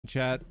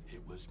chat.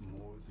 It was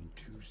more than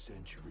 2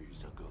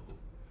 centuries ago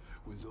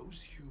when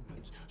those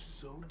humans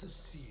sowed the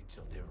seeds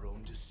of their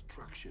own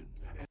destruction.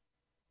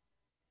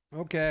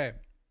 Okay,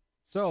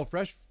 so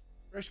fresh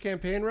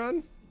campaign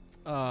run.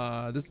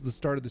 This is the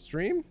start of the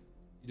stream.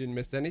 You didn't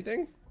miss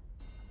anything.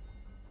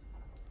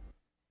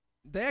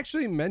 They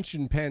actually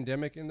mentioned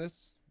pandemic in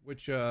this,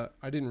 which I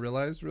didn't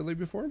realize really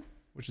before,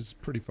 which is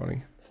pretty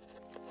funny.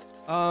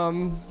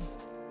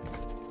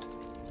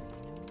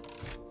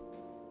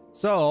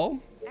 So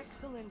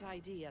excellent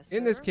idea, sir.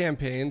 In this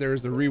campaign,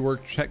 there's a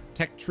reworked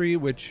tech tree,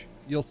 which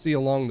you'll see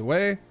along the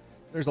way.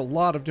 There's a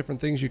lot of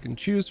different things you can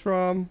choose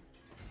from.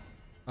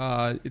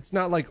 It's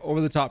not like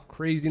over the top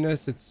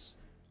craziness. It's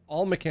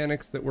all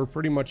mechanics that we're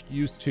pretty much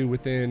used to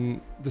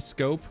within the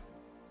scope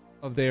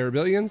of the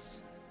Airbillions.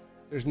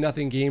 There's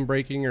nothing game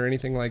breaking or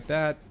anything like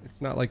that.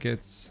 It's not like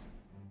it's,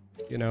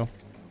 you know,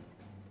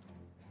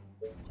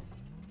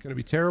 gonna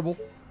be terrible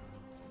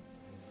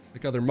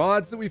like other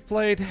mods that we've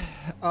played.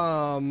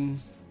 And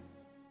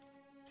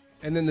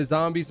then the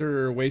zombies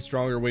are way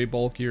stronger, way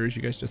bulkier, as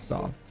you guys just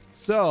saw.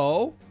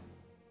 So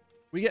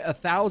we get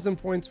 1,000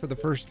 points for the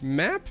first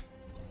map.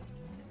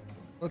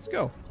 Let's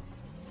go.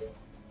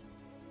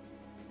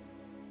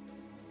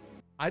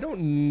 I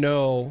don't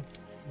know,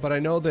 but I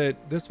know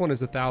that this one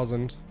is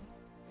 1,000.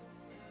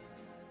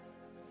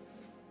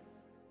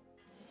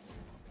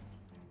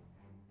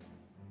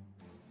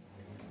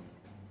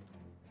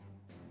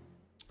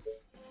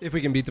 If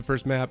we can beat the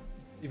first map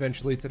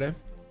eventually today.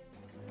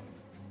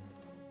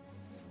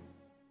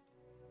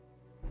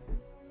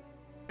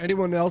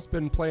 Anyone else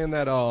been playing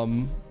that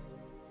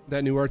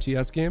that new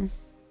RTS game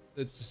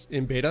that's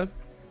in beta?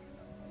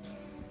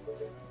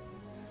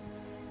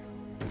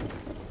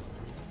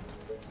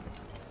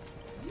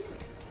 This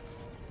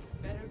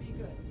better be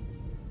good.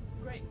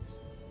 Great.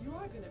 You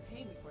are gonna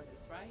pay me for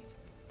this, right?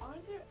 Are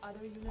there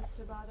other units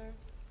to bother?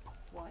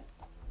 What?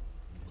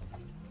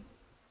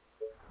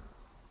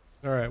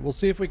 All right, we'll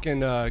see if we can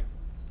You are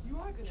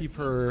gonna keep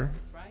pay me her for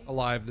this, right?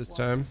 alive this What?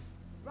 time.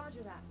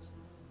 Roger that.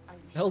 Are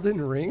you sure?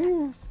 Elden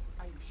Ring?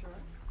 Are you sure?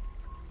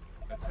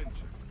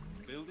 Attention.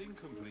 Building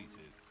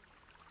completed.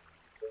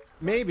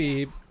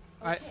 Maybe.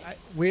 I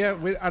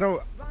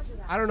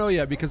don't know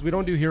yet because we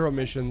don't do hero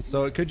missions,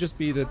 so it could just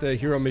be that the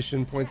hero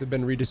mission points have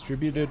been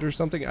redistributed or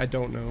something. I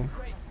don't know.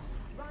 Great.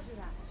 Roger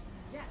that.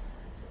 Yes.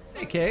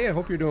 Hey Kay, I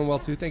hope you're doing well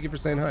too. Thank you for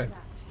saying hi. I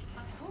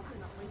hope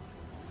you're not wasting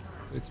my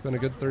time. It's been a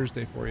good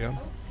Thursday for you. Okay,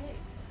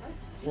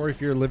 let's do Or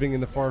if you're living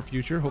in the far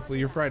future, hopefully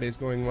your Friday's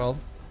going well.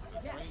 The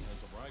train has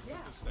arrived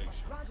at the station.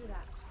 Roger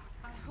that.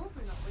 I hope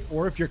you're not wasting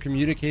Or if you're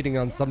communicating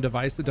on some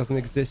device that doesn't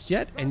exist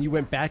yet and you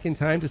went back in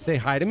time to say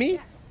hi to me.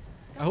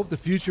 I hope the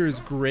future is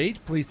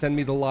great. Please send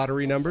me the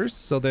lottery numbers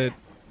so that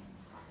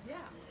Yeah,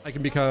 I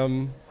can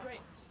become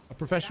great. a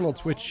professional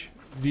Twitch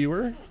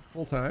viewer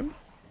full time,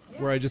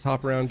 where I just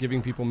hop around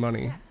giving people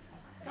money.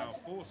 Our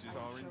forces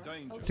are in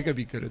danger. I think I'd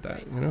be good at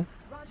that, you know?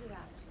 Roger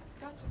that.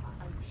 Gotcha.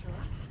 Are you sure?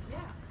 Yeah.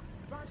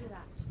 Roger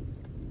that.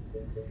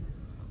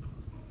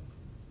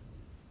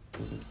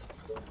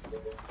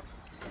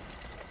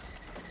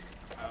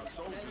 Our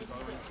soldiers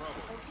are in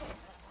trouble. Okay.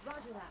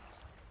 Roger that.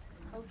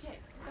 Okay.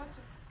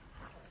 Gotcha.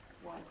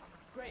 What?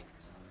 Great.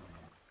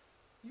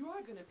 You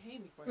are gonna pay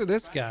me for Look at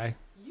this right? guy.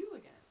 You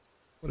again.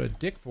 What a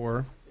dick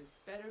for. This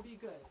better be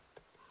good.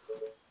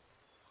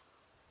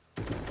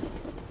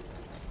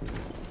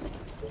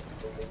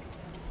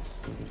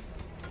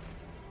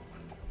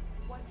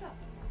 What's up?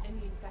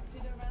 Any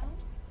infected around?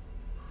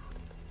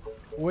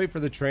 We'll wait for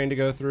the train to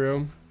go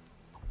through.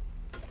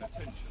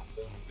 Attention.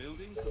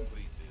 Building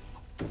completed.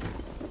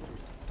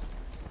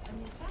 A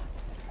new task.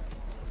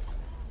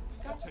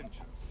 Gotcha.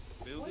 Attention.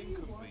 Building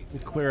completed.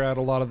 And clear out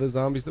a lot of the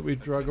zombies that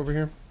we've drug over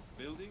here.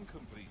 Building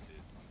completed.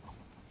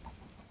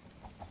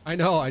 I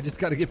know, I just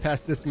got to get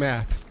past this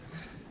map.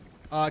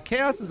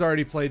 Chaos has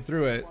already played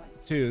through it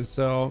too,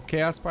 so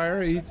Chaos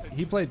Spire,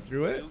 he played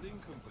through it. Building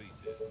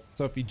completed.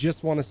 So if you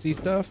just want to see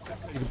stuff,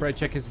 you can probably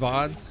check his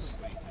VODs.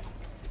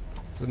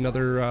 It's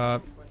another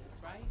For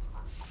this,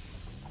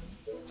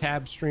 right?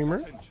 tab streamer.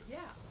 Attention. Yeah.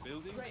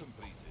 Building Great.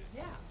 completed.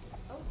 Yeah.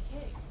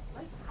 Okay.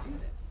 Let's do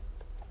this.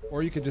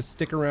 Or you could just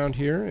stick around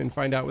here and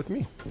find out with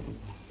me.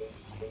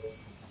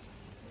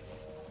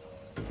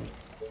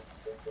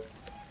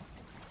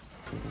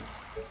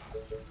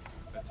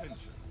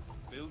 Attention.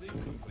 Building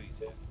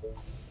completed.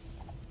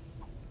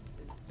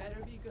 This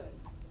better be good.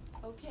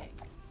 Okay.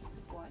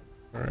 What?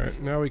 Alright,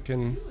 now we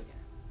can You again.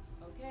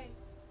 Okay.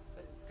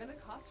 But it's gonna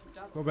cost you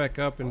double. go back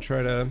up and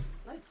try to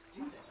Let's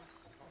do this.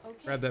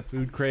 Okay. grab that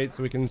food crate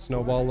so we can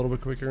snowball a little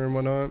bit quicker and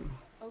whatnot.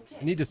 Okay.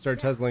 I need to start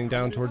tussling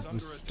down towards the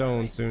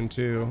stone soon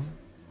too.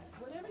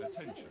 Whatever you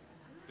say. Attention.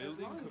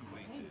 Building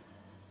completed.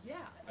 Yeah.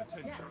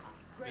 Attention. Yes.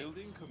 Great.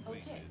 Building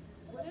completed. Okay.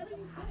 Whatever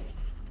you say.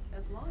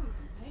 As long as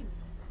you pay me.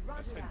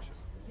 Roger that. Attention.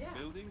 Yeah.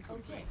 Building Okay.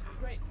 completed.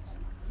 Great.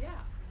 Yeah.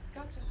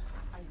 Gotcha.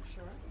 Are you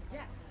sure?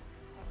 Yes.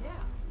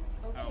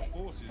 Yeah. Okay. Our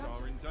forces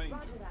Gotcha. are in danger.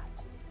 Roger that.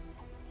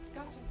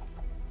 Gotcha.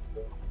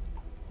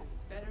 This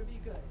better be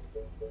good.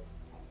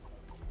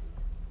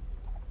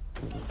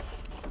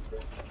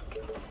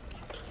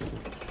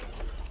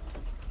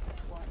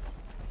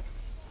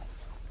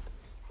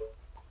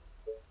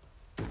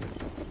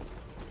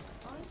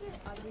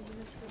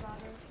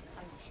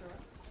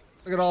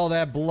 Look at all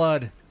that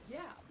blood. Yeah.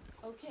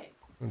 Okay.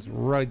 That's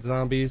right,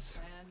 zombies.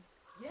 And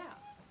yeah.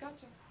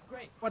 Gotcha.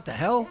 Great. What the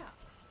hell?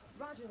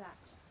 Yeah. Roger that.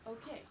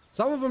 Okay.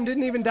 Some of them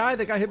didn't even die.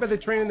 They got hit by the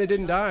train and they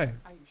didn't die.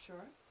 Are you sure?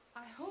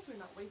 I hope you're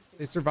not wasting.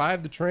 They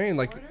survived the train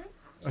like Order?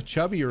 a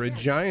chubby or a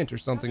giant or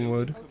something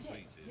would.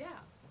 Okay. Yeah.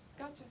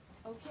 Gotcha.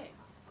 Okay.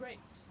 Great.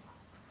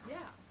 Yeah.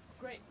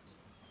 Great.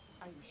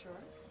 Are you sure?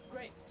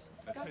 Great.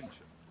 Gotcha.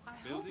 Attention. I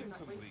hope Building you're not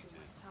wasting completed.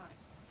 my time.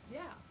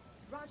 Yeah.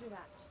 Roger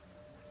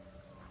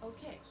that.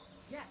 Okay.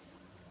 Yes.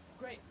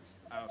 Great.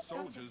 Our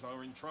soldiers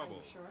are in Are trouble.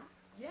 you sure?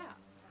 Yeah.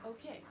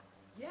 Okay.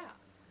 Yeah.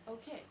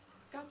 Okay.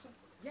 Gotcha.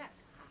 Yes.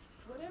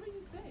 Whatever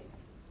you say,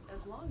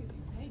 as long as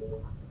you pay me.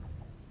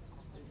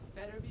 This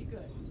better be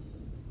good.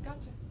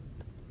 Gotcha.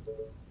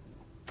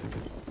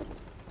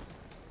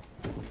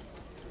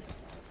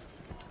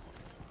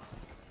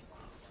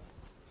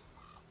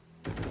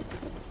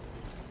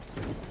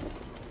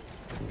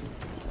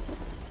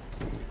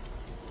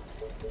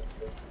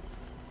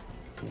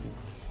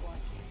 What?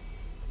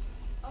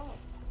 Oh,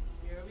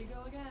 here we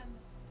go again.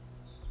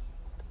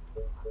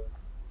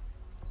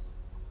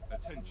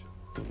 Attention.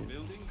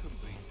 Building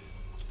completed.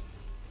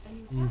 A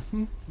new task.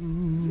 You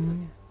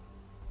again.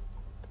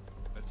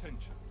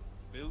 Attention.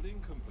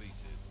 Building completed.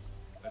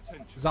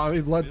 Attention.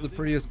 Zombie blood's the Building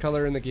prettiest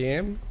color in the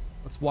game.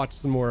 Let's watch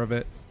some more of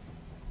it.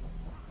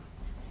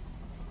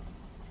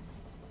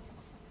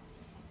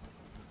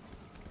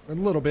 A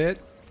little bit.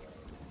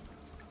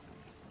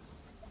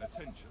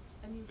 Attention.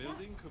 A new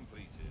Building task.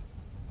 completed.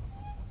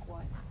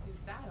 What? Is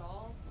that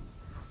all?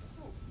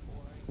 So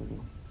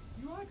boring.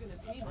 You are gonna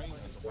pay me Train for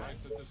has this, right?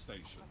 arrived at the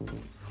station.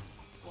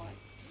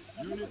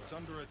 What? Units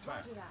under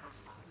attack. Roger that.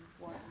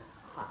 What?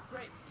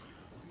 Great.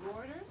 You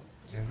order?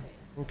 You Yeah.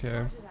 pay. Okay.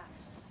 Roger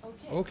that.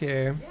 Okay.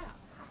 Okay. Yeah.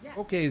 Yes.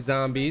 Okay,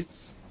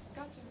 zombies.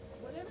 Gotcha.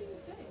 Whatever you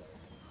say,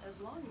 as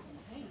long as you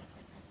pay me.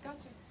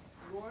 Gotcha.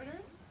 You order?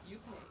 You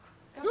pay.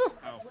 Gotcha. Whew.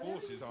 Our Whatever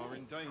forces you are say,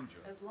 in danger.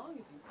 as long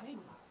as you pay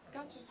me.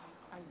 Gotcha.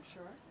 Are you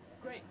sure?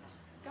 Great.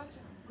 Gotcha.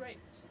 Great.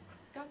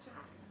 Gotcha.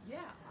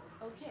 Yeah.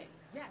 Okay.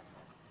 Yes.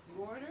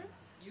 You order?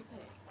 You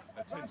pay.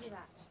 Roger Attention.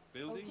 that.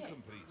 Building Okay.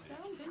 completed.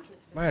 Sounds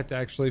interesting. Might have to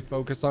actually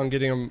focus on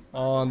getting them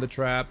on the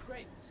trap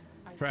Great.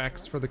 Are you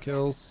tracks sure? for the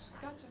kills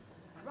Gotcha.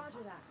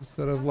 Roger that.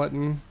 instead of Gotcha.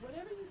 letting.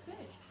 Whatever you say,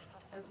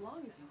 as long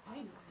as you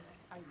pay me.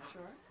 Are you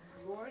sure?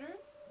 You order?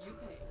 You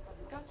pay.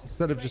 Gotcha.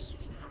 Instead of Great. just,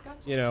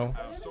 Gotcha. you know,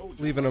 Whatever you soldiers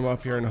say, leaving them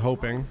up here and as long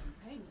hoping. as you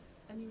pay me.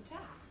 A new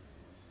task.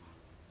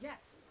 Yes.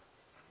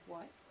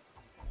 What?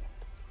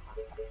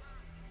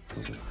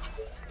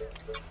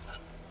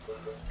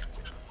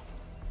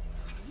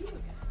 You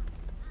again.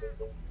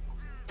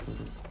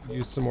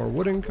 Use some more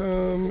wood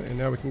income, and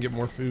now we can get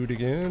more food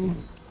again.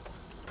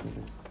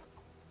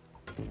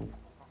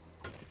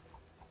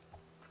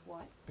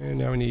 What? And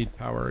now we need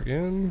power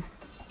again.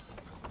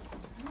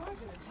 You are gonna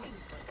pay me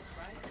for this,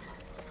 right?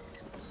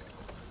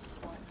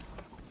 What?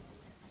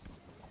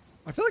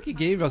 I feel like he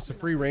gave us a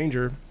free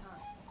ranger. Time.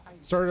 Are you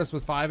Started us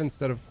with 5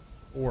 instead of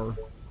 4.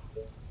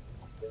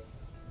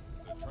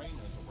 The train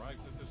has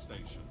arrived at the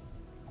station.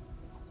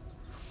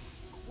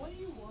 What do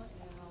you want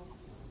now?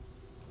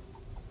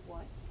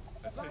 What?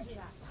 Roger Attention.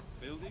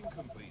 that. Building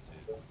completed.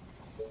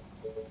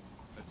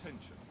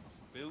 Attention.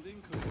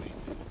 Building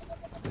completed.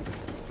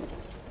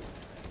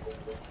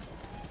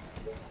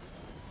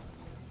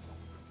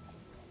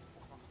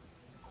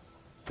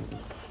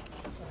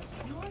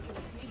 You are gonna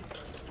pay me for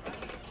this,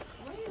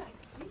 right? Great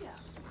idea.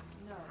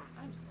 No,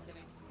 I'm just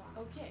kidding.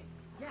 Okay,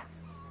 yes.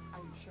 Are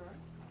you sure?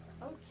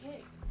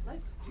 Okay,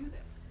 let's do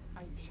this.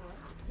 Are you sure?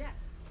 Yes.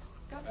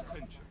 Gotcha.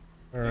 Attention.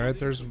 Alright,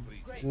 there's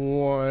Great.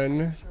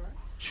 one Sure?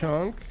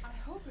 chunk. I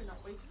hope you're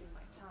not wasting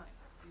my time.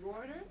 You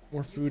order?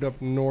 More you food pay.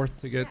 up north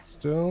to get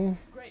still.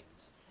 Great.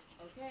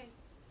 Okay.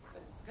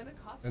 But it's gonna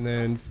cost And you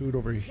then money. food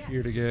over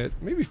here to get.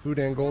 Maybe food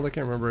and gold. I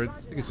can't remember.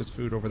 I think it's just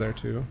food over there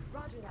too.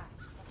 Roger that.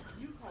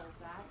 You call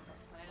that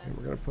a And plan?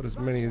 we're going to put as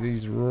many of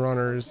these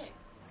runners Okay.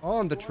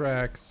 on the Order,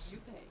 tracks you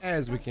pay.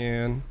 as we Gotcha.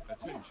 can.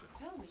 Attention. Yes,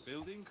 tell me.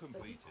 Building But be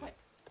completed. quick.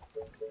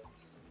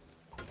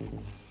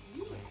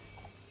 You again.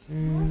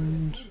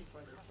 And You're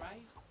for this,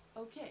 right?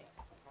 Okay.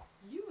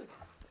 You again.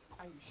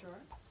 Are you sure?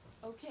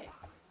 Okay.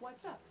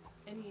 What's up?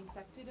 Any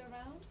infected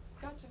around?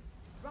 Gotcha.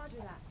 Roger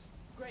that.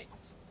 Great.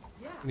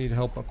 Yeah. need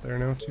help up there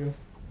now too.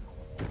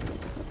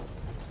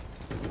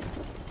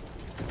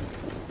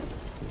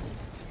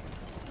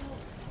 So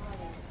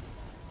tired.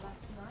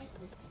 Last night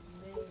was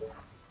amazing.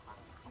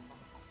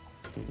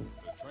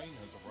 The train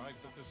has arrived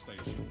at the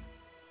station.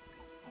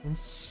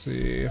 Let's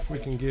see if we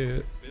can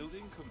get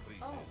Building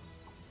completed. Oh,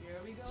 here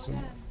we go some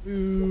again.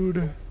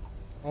 food.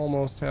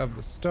 Almost have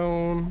the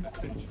stone.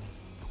 Attention.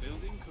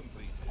 Building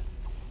completed.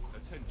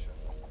 Attention.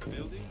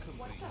 Building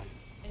What's up? completed.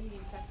 Any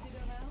infected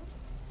around?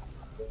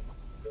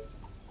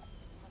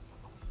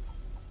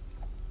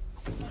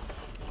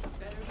 This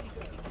better be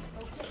good.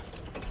 Okay.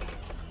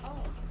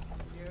 Oh,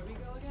 here we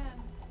go again.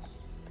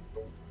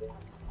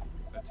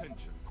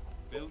 Attention.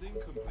 Building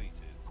completed.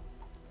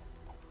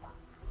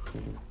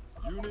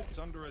 Units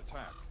under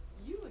attack.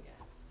 You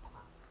again.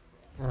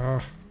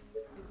 Ah,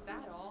 Is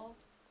that all?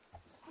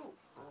 So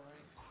boring.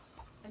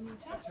 new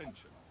task.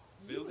 Attention.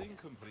 You Building again.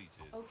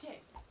 completed. Okay,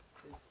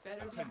 this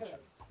better be Attention. good.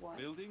 What?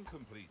 Building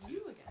completed.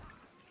 You again.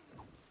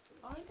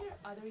 Aren't there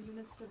other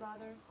units to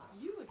bother?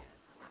 You again.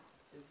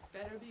 This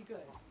better be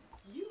good.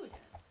 You again.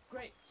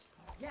 Great.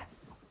 Yes.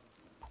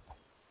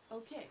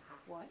 Okay,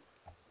 what?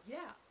 Yeah.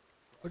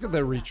 Look at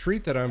the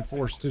retreat that I'm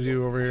forced to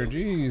do over here.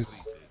 Jeez.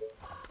 Completed.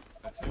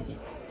 Attention.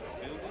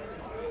 Building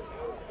completed.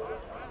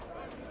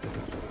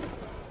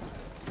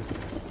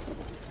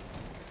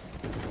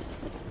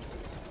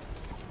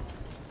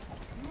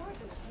 You are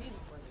gonna pay me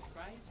for this,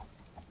 right?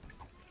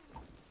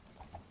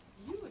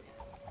 You again.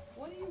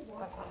 What do you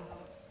want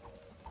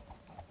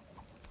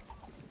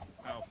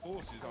now? Our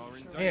forces are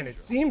in danger. Man,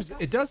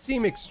 it does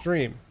seem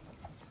extreme.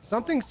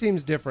 Something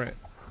seems different.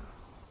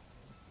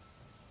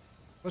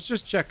 Let's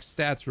just check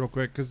stats real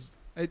quick, because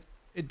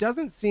it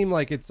doesn't seem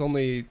like it's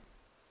only...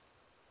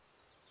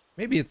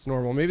 Maybe it's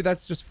normal. Maybe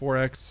that's just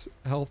 4x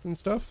health and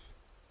stuff.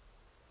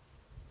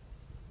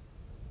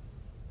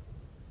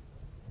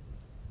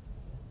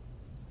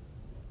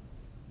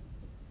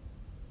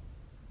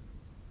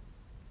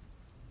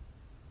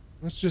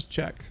 Let's just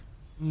check.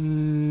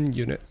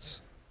 Units.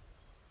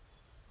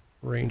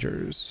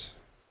 Rangers.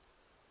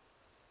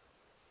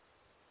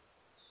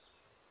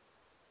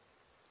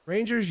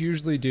 Rangers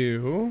usually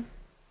do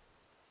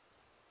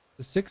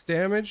the 6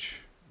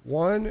 damage,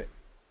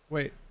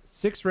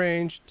 6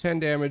 range, 10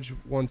 damage,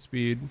 1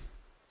 speed.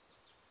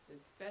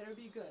 This better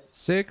be good.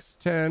 6,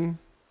 10,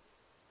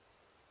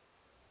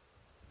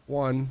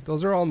 1.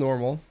 Those are all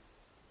normal.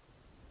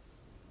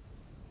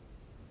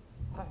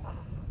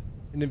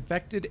 An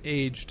infected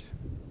aged.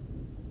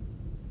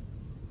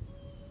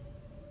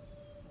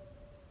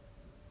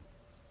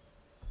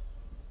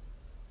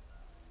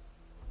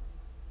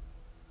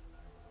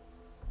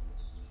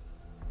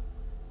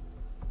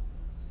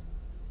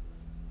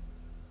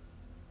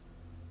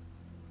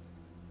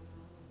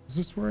 Is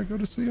this where I go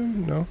to see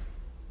him? No.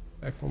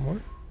 Back one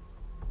more.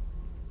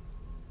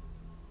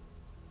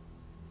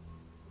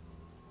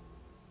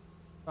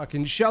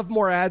 Fucking shove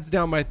more ads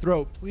down my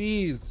throat,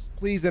 please.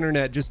 Please,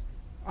 internet. Just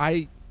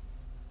I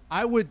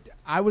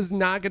was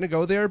not gonna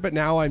go there, but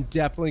now I'm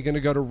definitely gonna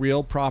go to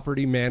Real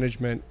Property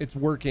Management. It's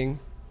working.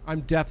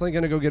 I'm definitely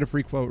gonna go get a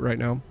free quote right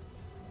now.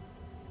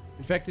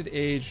 Infected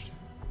aged.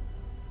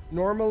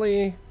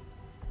 Normally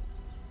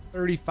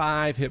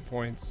 35 hit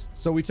points.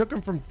 So we took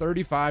him from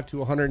 35 to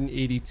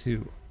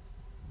 182.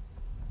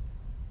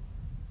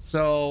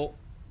 So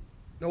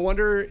no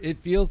wonder it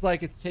feels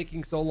like it's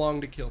taking so long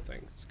to kill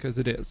things, because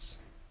it is.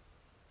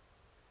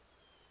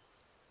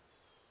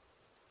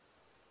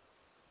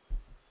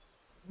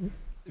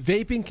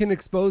 Vaping can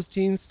expose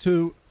teens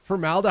to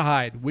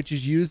formaldehyde, which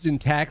is used in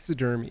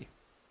taxidermy.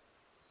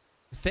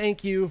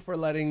 Thank you for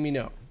letting me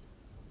know.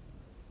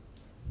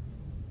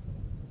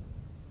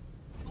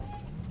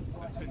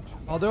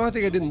 Although I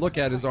think I didn't look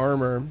at his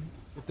armor,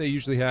 if they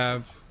usually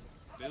have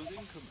Building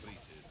completed.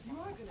 You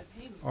are gonna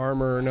pay me.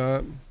 armor or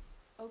not.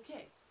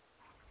 Okay.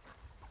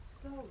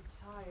 So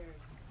tired.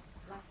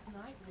 Last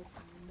night was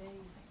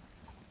amazing.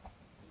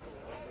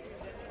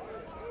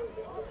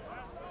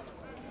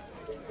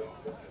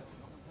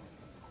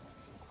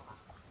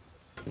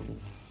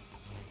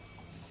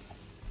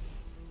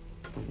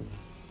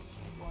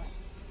 What?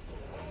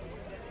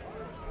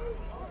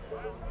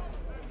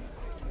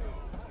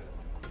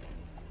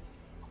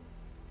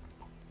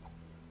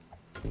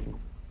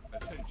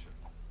 Attention.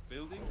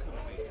 Building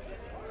completed.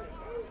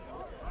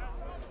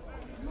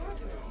 You are gonna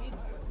pay me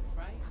for this,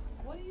 right?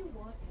 What do you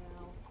want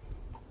now?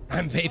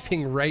 I'm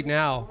vaping right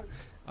now.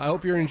 I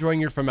hope you're enjoying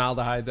your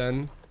formaldehyde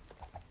then.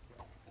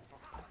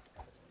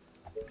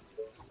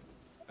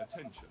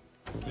 Attention.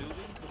 Building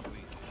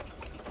completed.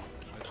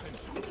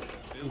 Attention.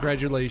 Building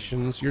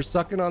Congratulations. You're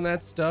sucking on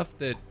that stuff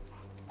that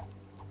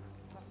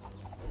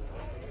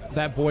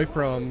boy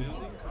from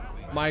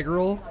My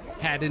Girl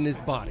had in his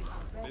body.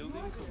 Building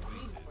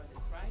completed. For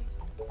this, right?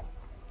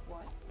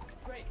 What?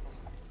 Great.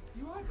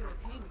 You are gonna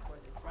pay me for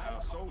this, right?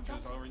 Our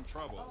soldiers Gotcha. are in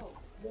trouble. Oh,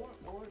 more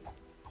orders.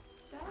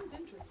 Sounds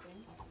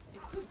interesting.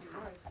 It could be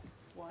worse.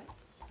 What?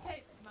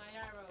 Taste my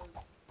arrows.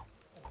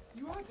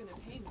 You are gonna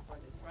pay me for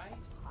this, right?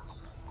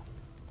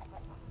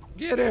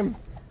 Get him.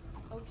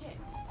 Okay.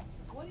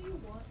 What do you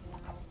want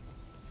now?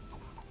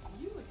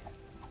 You again.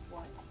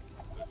 What?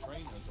 The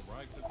train has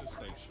arrived at the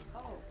station.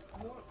 Oh,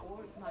 more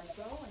orders. My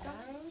bow and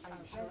arrows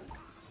are sure.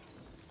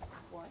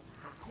 What?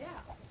 Yeah.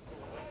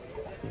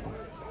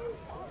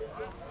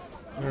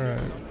 All right.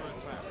 Under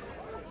attack.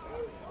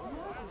 You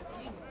are gonna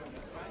pay me for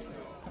this, right?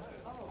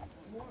 Oh,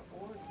 more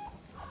orders.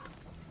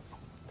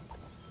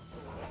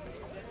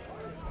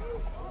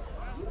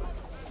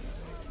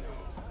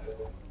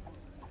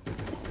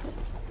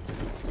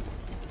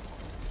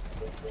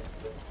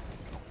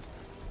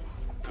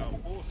 Our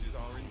forces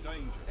are in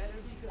danger.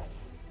 Better be good.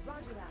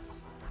 Roger that.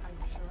 Are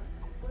you sure?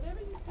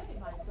 Whatever you say.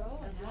 My bow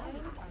and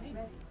arrows are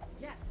ready.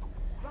 Yes.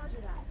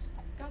 Roger that.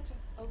 Gotcha.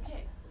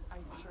 Okay. Are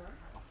you sure?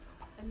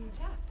 A new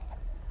task.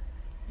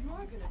 You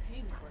are gonna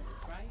pay me for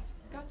this, right?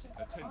 Gotcha.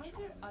 Attention. Aren't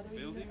there other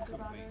Building units to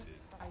bother? completed.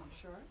 Are you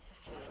sure?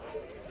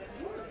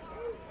 You.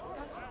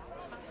 Gotcha.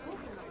 I hope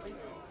you're not not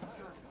wasting my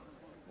time.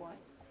 What?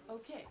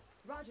 Okay,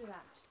 roger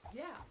that.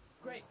 Yeah,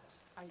 great.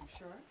 Are you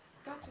sure?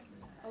 Gotcha.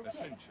 Okay,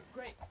 Attention.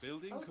 great.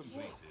 Building Okay,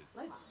 completed.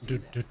 let's Do,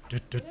 do do,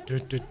 this. do,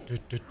 do, do, do,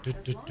 do, do,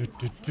 do, do,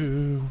 do,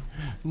 do.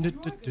 Do, do,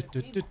 do, do,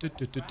 do, do, do, do,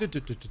 do, do,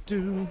 do,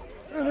 do.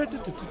 Do, do,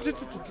 do, do,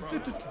 do,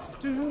 do, do,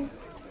 do.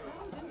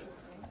 Sounds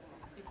interesting.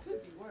 It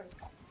could be worse.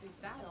 Is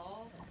that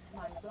all?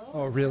 My bow?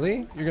 Oh,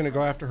 really? You're gonna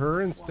go after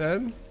her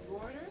instead? You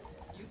order,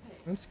 you pay.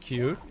 That's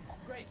cute.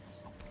 Great.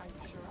 Are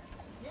you sure?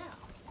 Yeah.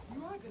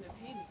 You are gonna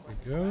pay me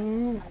for There this,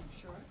 we right? go. Are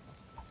you sure?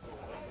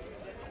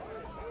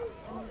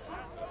 And you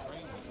tax.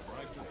 Train has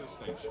arrived at the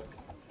station.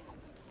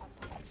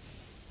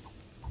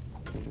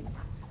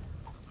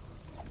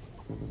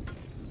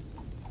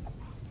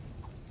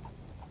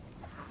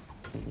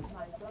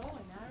 My bow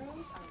and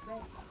arrows are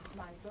ready.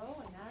 My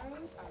bow and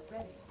arrows are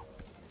ready.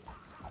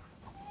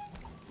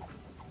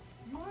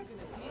 You are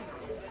gonna pay me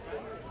for this,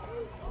 right?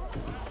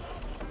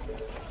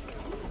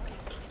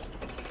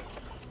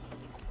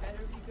 This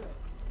better be good.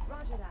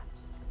 Roger that.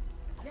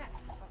 Yes.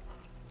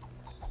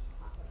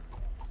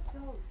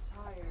 So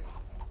tired.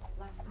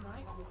 Last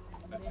night was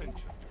amazing.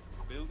 Attention.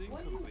 Building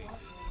What do you completed.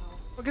 want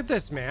now? Look at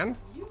this, man.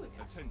 You again.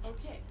 Attention.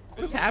 Okay.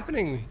 What is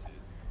happening?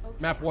 Okay.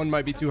 Map 1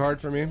 might be too hard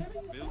for me. Whatever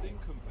you say. Building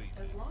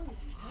completed. As long as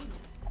you pay me.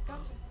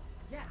 Gotcha.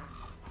 Yes.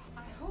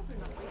 I hope you're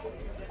not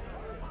wasting your time.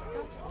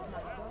 Gotcha.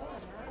 My bow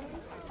and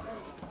arrows are ready.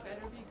 This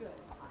better be good.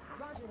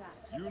 Roger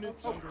that.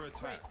 Units Okay, under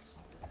attack. great.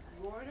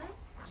 You order,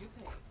 you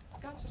pay.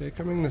 Gotcha. Stay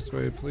coming this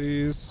way,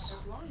 please.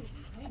 As long as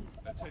you pay me.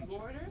 Attention. You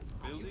order,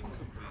 Building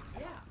completed.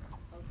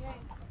 yeah. Okay.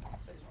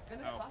 But it's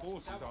gonna Our cost you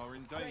forces double. are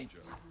in Great. danger.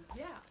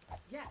 Yeah.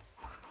 Yes.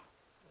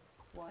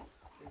 What?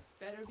 This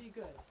better be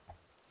good.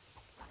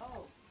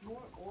 Oh,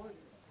 more orders.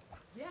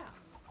 Yeah.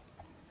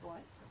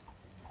 What?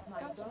 My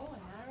bow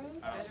and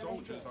arrows Our better be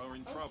soldiers good. are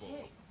in trouble.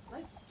 Okay,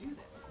 let's do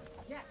this.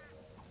 Yes.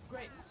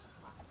 Great.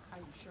 Are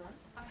you sure?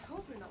 I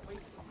hope you're not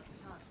wasting my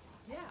time.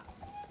 Yeah.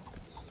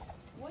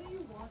 What do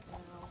you want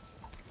now?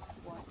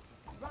 What?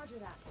 Roger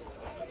that.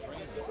 The train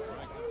has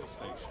arrived at the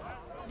station.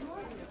 You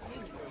are gonna pay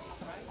me for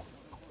this, right?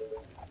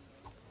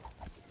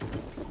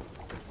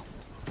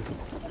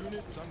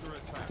 Units under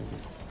attack.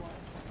 What?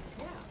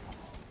 Yeah.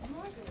 You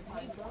are gonna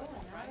pay me for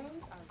this, right?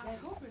 I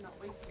hope you're not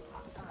wasting my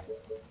time.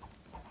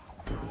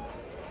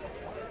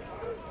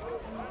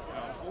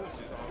 Our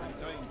forces are in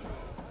danger.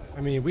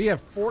 I mean, we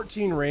have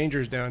 14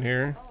 rangers down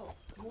here. Oh,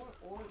 more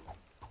orders.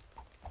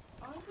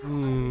 Aren't there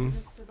Hmm. other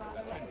units to bother?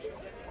 Attention.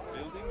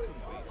 Building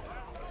completed.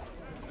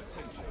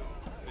 Attention.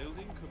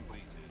 Building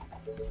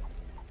completed.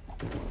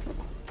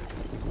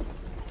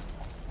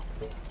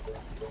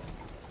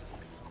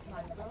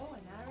 My bow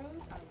and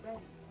arrows are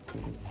ready.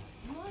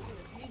 You are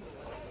gonna pay me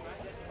for this,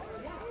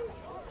 right? Yeah.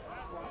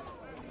 What?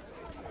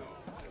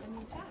 A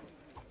new task.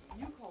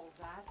 You call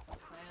that a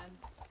plan?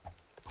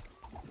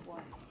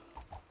 What?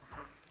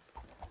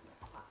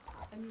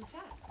 A new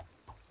task.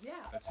 Yeah.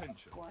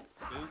 Attention. What?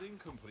 Building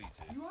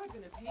completed. You are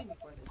gonna pay me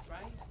for this,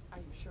 right? Are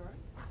you sure?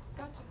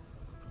 Gotcha.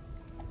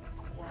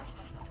 What?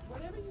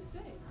 Whatever you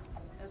say.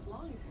 As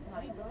long as you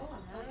my bow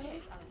and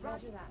arrows are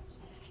roger that.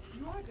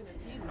 You are gonna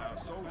pay me Our for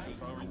this,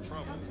 soldiers right? are in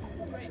trouble. Gotcha.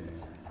 Great.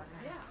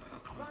 Yeah.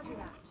 Roger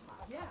that.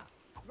 Yeah.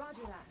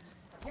 Roger that.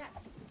 Yes.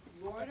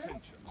 You order.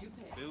 Attention. You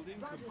pay.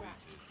 Building Roger completed.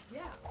 that.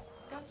 Yeah.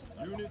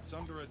 Gotcha. Units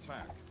under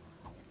attack.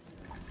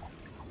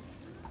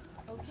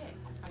 Okay.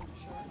 Are you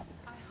sure?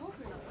 I hope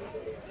you're not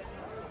wasting your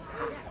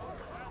time. Yes.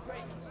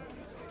 Great.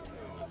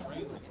 The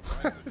train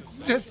has arrived at the It's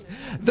station. just,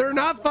 they're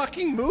not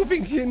fucking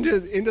moving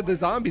into the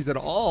zombies at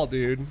all,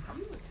 dude. You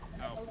again.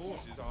 Our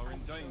forces are in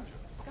danger.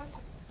 Gotcha.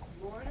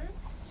 You order,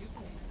 you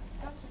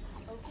pay. Gotcha.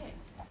 Okay.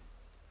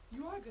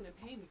 You are gonna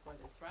pay me for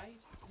this, right?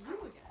 You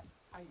again.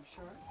 Are you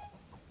sure?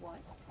 What?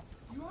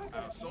 You are gonna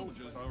Our pay me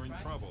soldiers for are this, in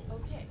right? trouble.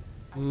 Okay.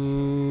 Are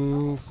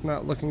you It's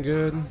not looking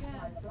good. sure?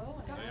 My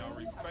bow and They are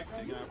arrows infecting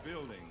ready. our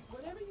buildings.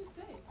 Whatever you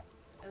say.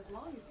 As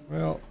long as you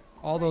Well,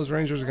 all those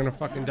rangers are gonna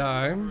fucking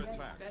die Under This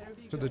attack. better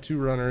be to the good. 2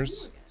 You runners.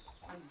 again.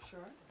 Are you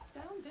sure?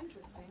 Sounds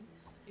interesting.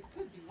 It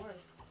could be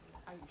worse.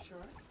 Are you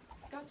sure?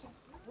 Gotcha.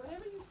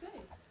 Whatever you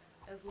say.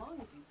 As long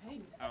as you pay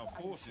me. Our Are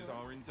you forces sure?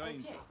 are in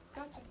danger. Okay.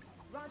 Gotcha.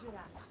 Roger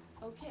that.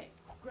 Okay.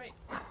 Great.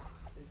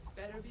 This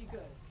better be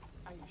good.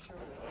 Are you sure?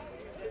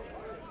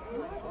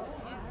 You are gonna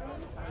pay me for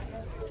this,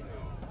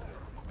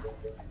 right?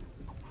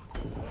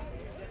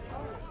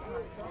 Oh,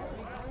 my bow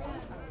and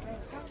arrows are ready.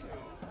 Gotcha.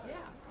 Yeah.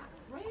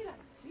 Great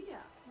idea.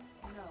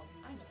 No,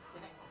 I'm just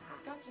kidding.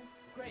 Gotcha.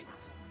 Great.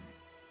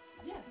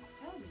 Yes,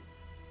 tell me.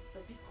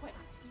 But be quick.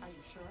 Are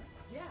you sure?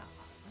 Yeah.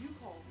 You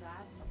call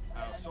that a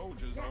Our plan?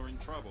 soldiers Yes. are in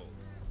trouble.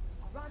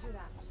 Roger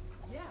that.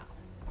 Yeah.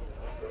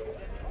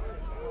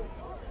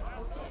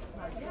 Okay,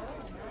 my bow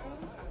and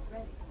arrows are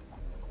ready.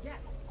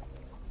 Yes.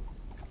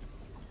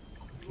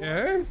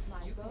 Okay.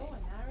 My bow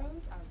and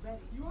arrows are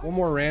ready. You are One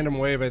more random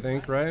wave, I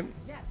think, right?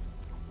 Yes.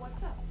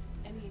 What's up?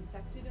 Any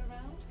infected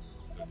around?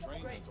 The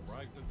train Great. has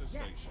arrived at the Yes.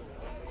 station.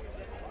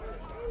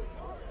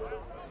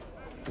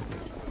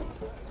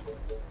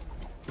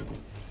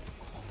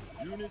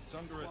 Units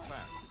under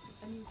attack.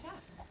 A new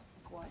task.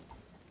 What?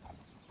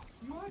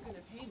 You You are gonna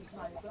pay me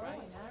for this, right?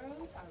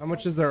 How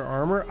much is their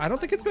armor? I don't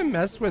think it's been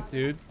messed with,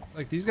 dude.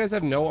 Like, these guys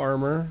have no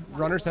armor.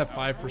 Runners have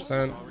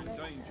 5%. Are in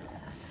danger.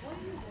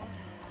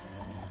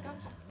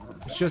 Gotcha.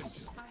 It's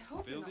just, I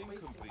hope you're not Building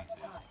wasting completed. my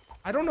time.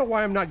 I don't know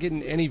why I'm not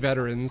getting any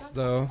veterans,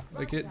 though.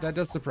 Like, that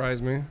does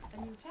surprise me. A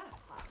new task.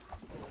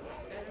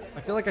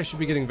 I feel like I should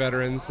be getting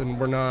veterans, and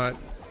we're not.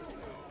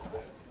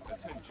 A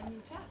Attention.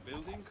 new task.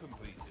 Building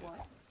completed.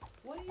 What?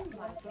 What do you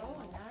want? Bow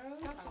and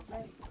arrows are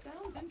ready.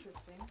 Sounds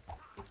interesting.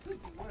 It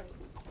could be worse.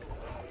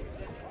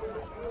 My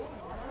bow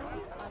and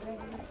arrows are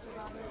ready, Mr.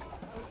 Robert.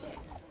 Okay.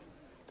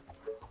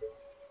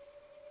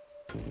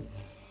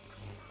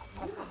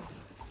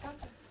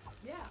 Gotcha.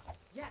 Yeah.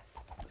 Yes.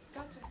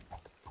 Gotcha.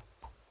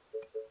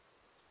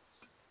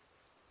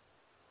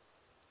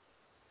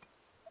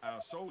 Our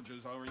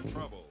soldiers are in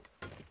trouble.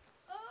 This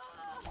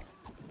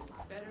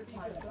better be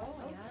good. Bow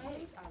and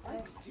arrows are ready.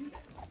 Let's do this.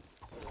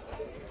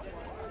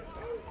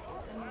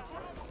 A new task.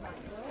 My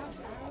bow and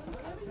arrows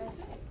are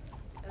ready.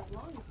 As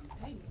long as you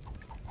pay me.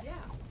 Yeah.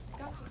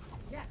 Gotcha.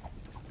 Yes.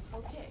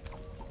 Okay.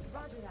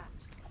 Roger that.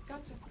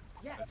 Gotcha.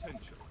 Yes.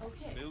 Attention.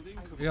 Okay. Building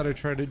We completed. gotta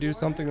try to do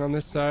something on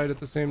this side at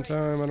the same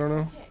time. I don't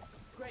know. Okay.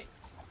 Great.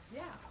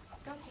 Yeah.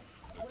 Gotcha.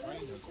 The Whatever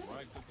train you has say.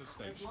 arrived at the As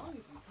station. long as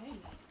you pay me.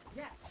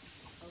 Yes.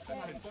 Okay.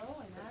 Attention. Bow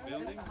and arrows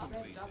Building are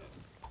completed.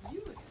 ready.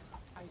 You again.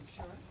 Are you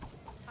sure?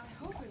 I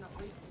hope you're not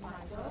wasting my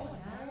bow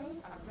and arrows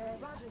are ready.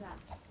 Roger that.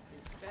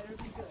 This better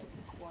be good.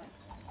 What?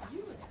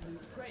 You again.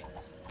 Great.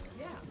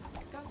 Yeah.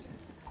 Gotcha.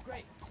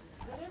 Great.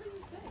 Whatever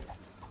you say.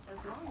 As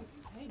long as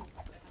you pay me.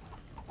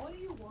 What do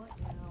you want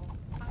now?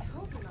 I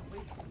hope you're not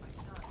wasting my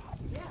time.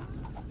 Yeah.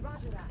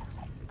 Roger that.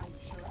 Are you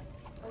sure?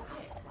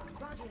 Okay.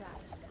 Roger that.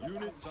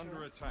 Units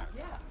under attack.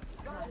 Yeah.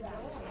 Roger that.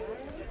 Okay.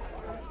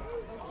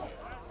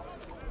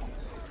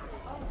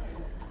 Oh,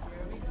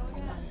 here we go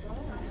again.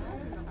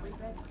 Not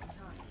wasting my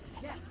time.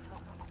 Yes.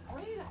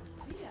 Great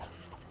idea.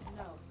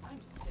 No, I'm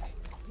just kidding.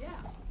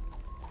 Yeah.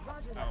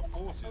 Roger that. Our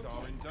forces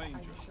are in Are danger.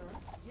 you sure?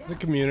 Yeah. The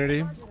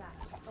community. Roger that.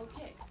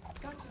 Okay.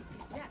 Gotcha.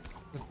 Yes.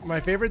 My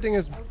favorite thing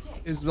is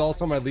Okay.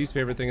 also my least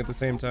favorite thing at the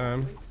same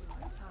time. Wasting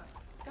my time.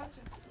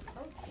 Gotcha.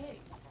 Okay.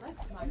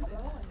 Let's do this. Bow and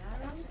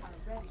arrows are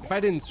ready. If I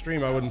didn't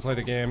stream, I wouldn't play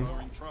the game.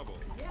 Are in trouble.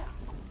 Yeah,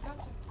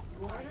 gotcha.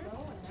 Order and arrows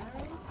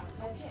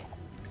are okay.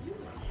 You is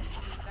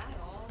that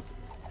all?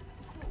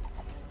 So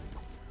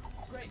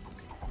great.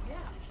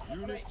 Yeah.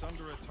 Units great.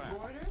 under attack.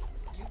 Order,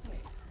 you pay.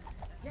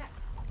 Yes.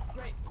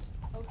 Great.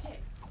 Okay.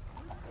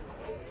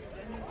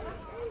 New task.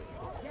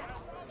 Yes.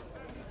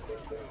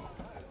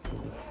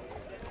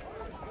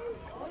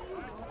 What do you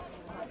want?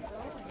 My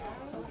bow and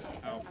arrows? Okay.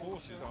 Our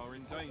forces are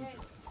in danger.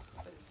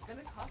 But it's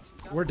gonna cost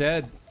you. We're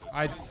dead.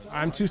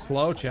 I'm too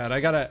slow, Chad. I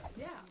gotta.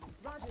 Yeah.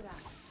 Roger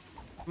that.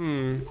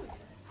 Hmm.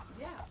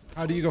 Yeah.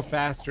 How do you go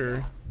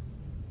faster?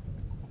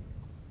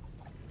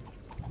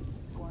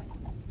 What?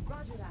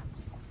 Roger that.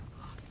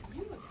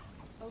 You again.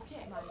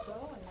 Okay. My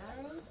bow and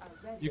arrows are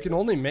ready. You can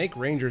only make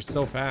rangers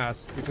so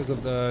fast because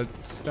of the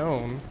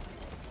stone.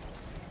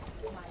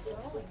 My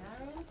bow and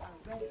arrows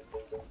are ready.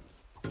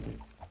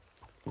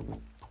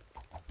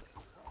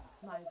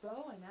 My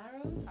bow and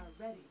arrows are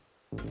ready.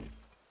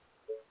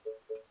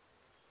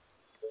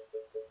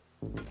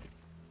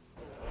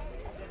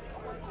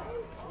 What's up?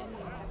 Any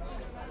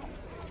infected around?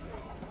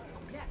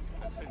 Yes.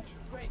 Attention.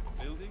 Great.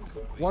 Building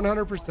complete.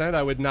 100%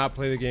 I would not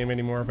play the game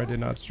anymore if I did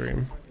not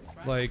stream.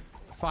 Like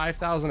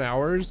 5,000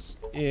 hours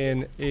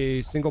in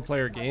a single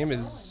player game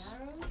is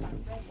Arrows are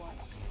ready.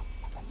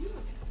 You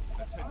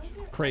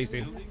Attention.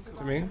 crazy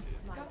to me.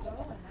 my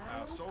bow and Our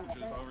arrows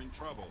soldiers are in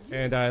trouble.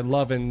 And I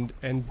love and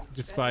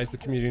despise the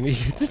community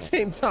at the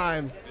same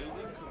time.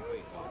 Building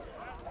completed.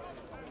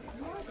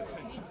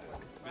 Attention.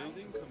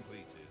 Building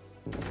completed.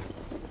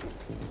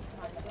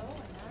 my bow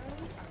and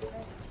arrows are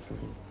ready.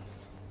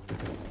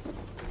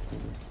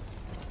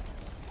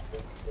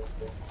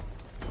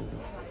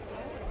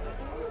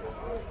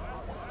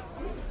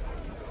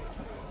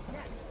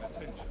 Yes.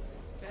 Attention.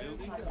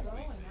 Building My bow and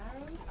completed.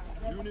 arrows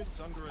are ready. Units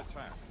under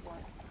attack.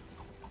 What?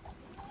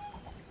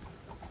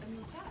 A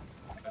new task.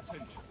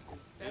 Attention.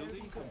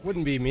 Building complete.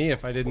 Wouldn't be me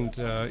if I didn't,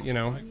 you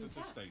know, At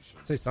the station.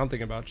 say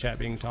something about chat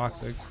being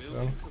toxic. So.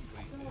 Building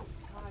completed.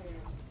 So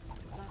tired.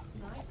 Last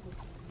night was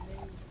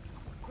amazing.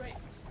 Great.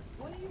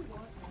 What do you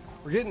want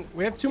now?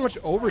 We have too much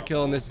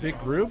overkill in this big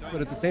group,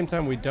 but at the same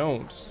time we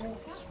don't.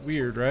 It's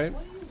weird, right?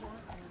 What do you want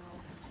now?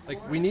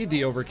 Like we need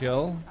the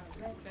overkill.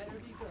 This better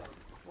be good.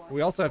 What?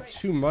 We also have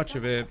too much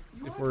of it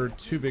if we're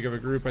too big of a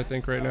group, I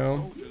think, right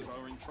now. Soldiers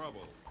are in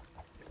trouble.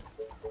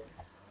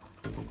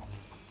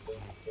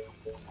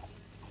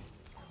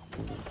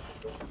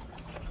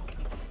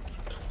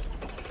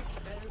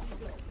 Better be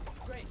good.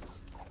 Great.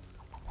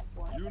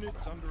 What?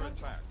 Units under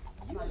attack.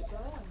 My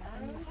bow and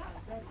arrows are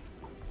ready.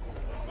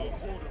 A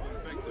horde of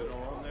infected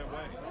are on their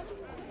way. Whatever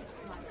you say.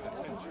 My bow and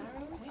Attention.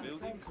 arrows are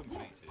Building ready.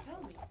 completed. Yes,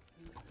 tell me.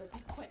 But be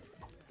quick.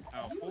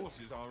 Our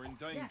forces are in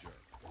danger.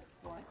 Yes.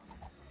 What?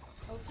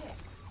 Okay.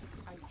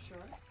 Are you sure?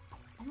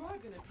 You are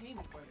gonna pay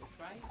me for this,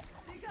 right?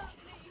 They got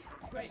me.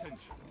 Great.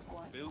 Attention.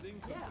 What?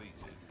 Building Yeah.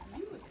 completed.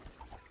 You again.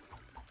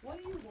 What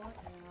do you want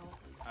now?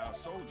 Our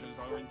soldiers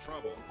are in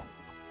trouble.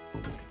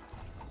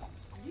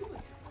 You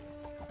again.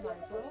 My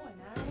bow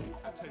and arrows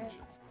are Attention.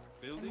 ready.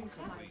 Building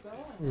My completed.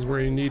 bow and This is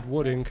where you need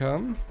wood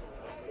income.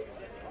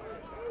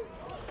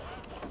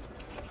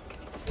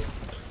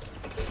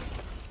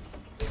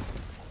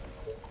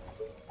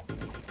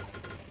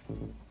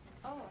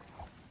 Oh,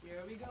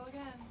 here we go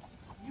again.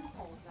 You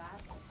hold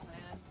that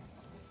plan.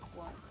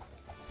 What?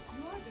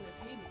 You are gonna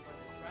pay me for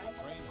this, right?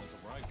 Train has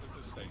arrived at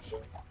the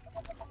station.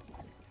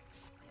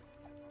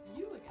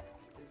 You again.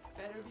 This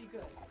better be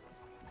good.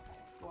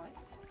 What?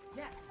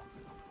 Yes.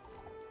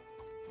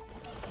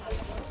 My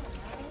bow and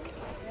arrows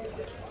are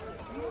ready.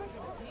 You are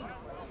gonna pay me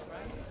for this,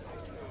 right?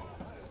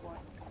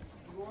 What?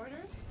 You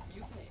order,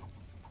 you pay.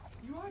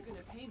 You are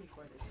gonna pay me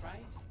for this,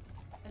 right?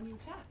 A new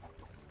task.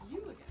 You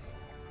again.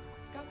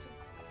 Gotcha.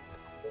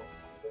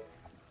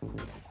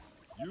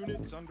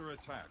 Units under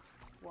attack.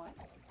 What?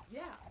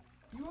 Yeah.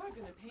 You are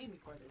gonna pay me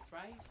for this,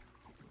 right?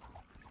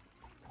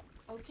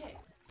 Okay.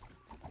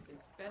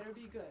 This better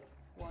be good.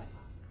 What?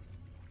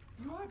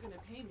 You are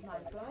gonna pay me for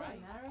this, right? My bow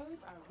and arrows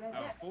are ready.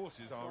 Our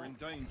forces are in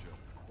danger.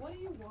 What do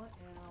you want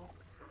now?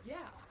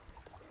 Yeah.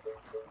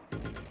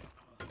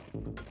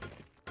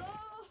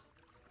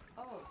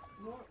 Oh,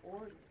 more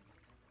orders.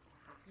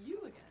 You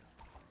again.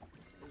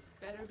 This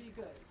better be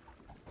good.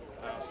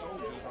 Our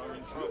soldiers are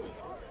in trouble.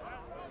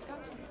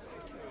 Gotcha.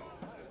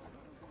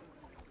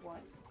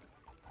 What?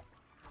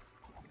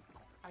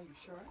 Are you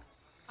sure?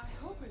 I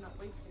hope you're not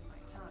wasting my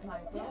time. My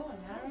bow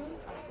and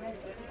arrows are ready.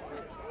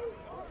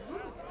 You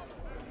again.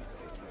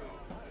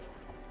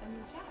 A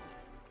new task.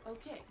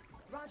 Okay.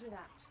 Roger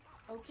that.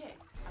 Okay.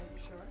 Are you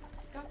sure?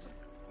 Gotcha.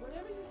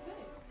 Whatever you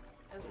say.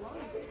 As long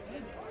as you pay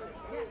me.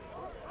 Yes.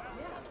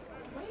 Yeah.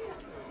 Wait a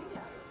minute.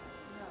 Yeah.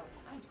 No,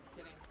 I'm just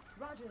kidding.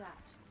 Roger that.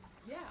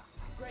 Yeah.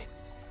 Great.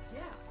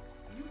 Yeah.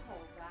 You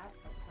hold that.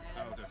 A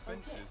plan. Our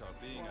defenses are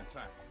being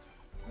attacked.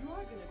 You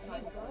are gonna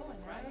pay me for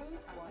this, right?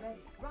 Ready.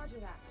 Roger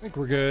that. I think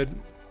we're good.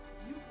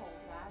 You hold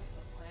that.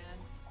 A plan.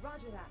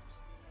 Roger that.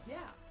 Yeah.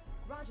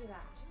 Roger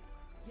that.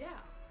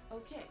 Yeah.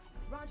 Okay.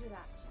 Roger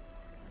that.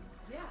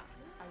 Yeah.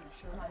 Are you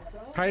sure? My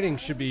bow. Kiting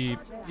should be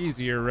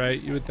easier, right?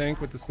 You would think,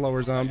 with the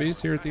slower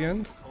zombies here at the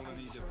end.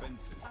 Colony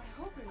defenses. I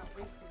hope you're not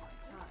wasting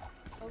my time.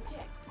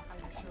 Okay. Are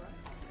you sure?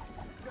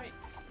 Great.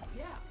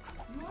 Yeah.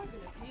 You are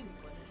gonna pay me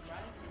for this,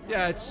 right?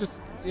 Yeah, it's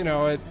just, you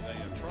know, at They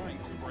are trying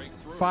to break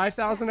through.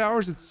 5,000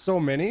 hours, it's so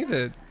many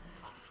that,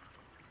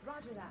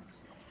 Roger that.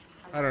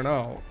 I don't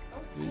know.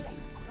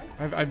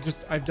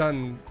 Okay. I've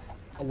done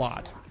a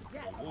lot.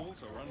 Yes.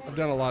 Walls are under I've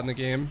done a lot in the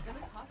game. Gonna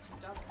cost you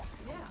double.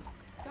 Yeah.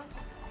 Gotcha.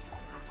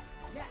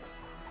 Yes.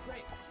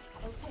 Great.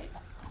 Okay.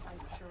 Are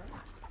you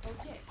sure?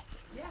 Okay.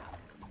 Yeah.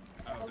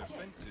 Our Okay.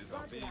 defenses are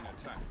Roger being that.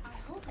 attacked. I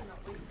hope you're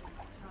not wasting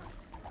my time.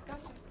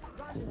 Gotcha.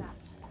 Roger that.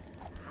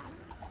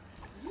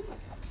 You again.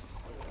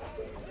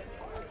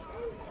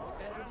 This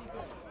better be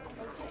good.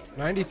 Okay.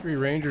 93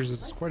 rangers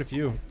is quite a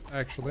few,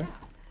 actually.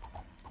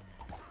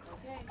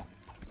 Okay.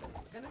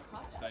 It's gonna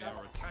cost you They double.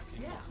 are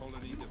attacking Yeah. the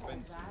colony You hold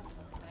defenses. that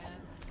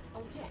plan.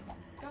 Okay.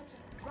 Gotcha.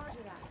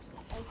 Roger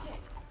that. Okay.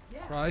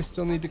 Yeah. Probably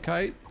still need to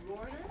kite. You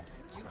order,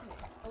 you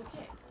pay.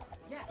 Okay.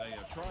 Yes. They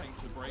are trying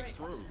to break Great.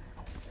 through.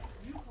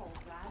 You hold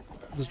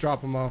that. Just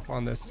drop them off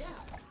on this Yeah.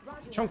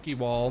 Roger that. chunky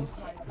wall,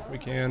 if we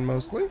can,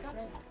 mostly.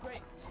 Gotcha.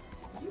 Great.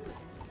 You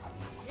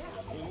yeah.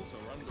 Walls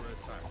are under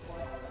attack.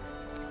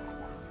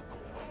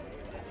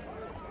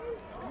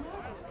 You are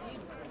gonna pay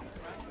me for this,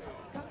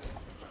 right? Gotcha.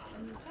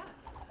 A new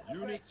task.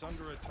 Units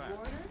under You attack.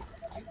 order,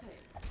 you pay.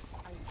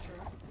 Are you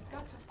sure?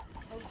 Gotcha.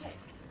 Okay.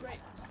 Great.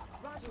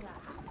 Roger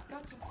that.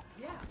 Gotcha.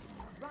 Yeah.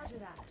 Roger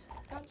that.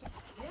 Gotcha.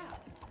 Yeah.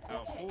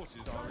 Our Okay.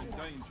 forces are in Roger that.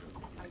 danger.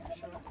 Are you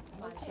sure?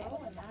 Okay.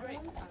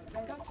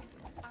 Great. Gotcha.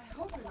 I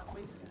hope you're not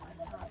wasting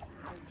my time.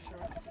 Are you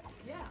sure?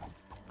 Yeah.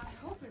 I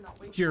hope you're not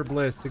wasting Pure my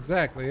bliss, time.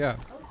 exactly, yeah.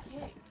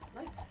 Okay.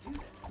 Let's do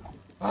this.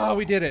 Oh,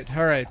 we did it.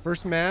 All right,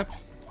 first map.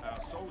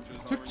 Our soldiers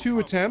are Took in 2 trouble.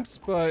 attempts,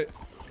 but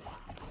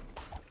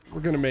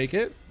we're gonna make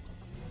it.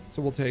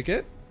 So we'll take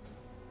it.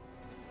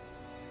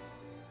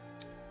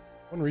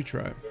 One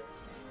retry.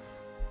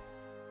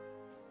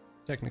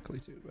 Technically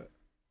 2, but.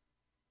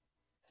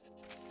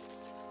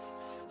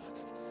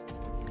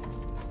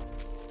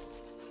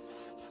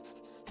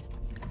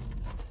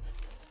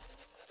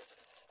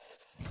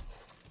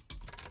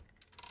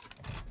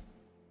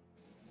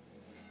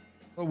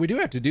 Well, we do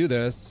have to do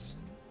this.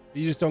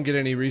 You just don't get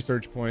any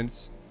research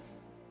points.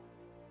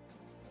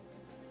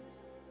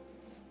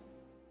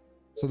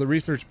 So the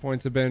research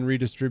points have been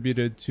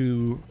redistributed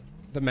to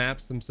the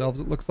maps themselves,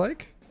 it looks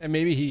like. And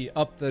maybe he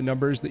upped the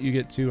numbers that you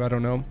get too. I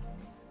don't know.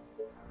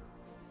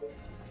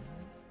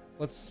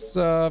 Let's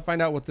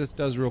find out what this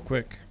does real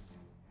quick.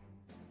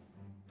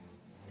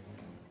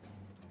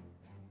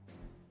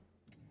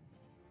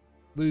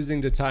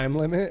 Losing to time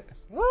limit.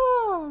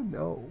 Oh,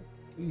 no.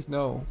 Please,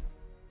 no.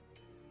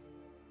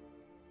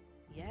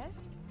 Yes?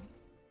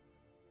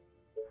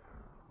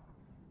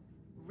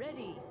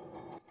 Ready.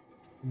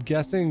 I'm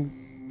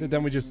guessing that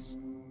then we just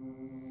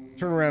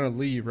turn around and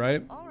leave,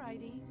 right?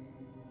 Alrighty.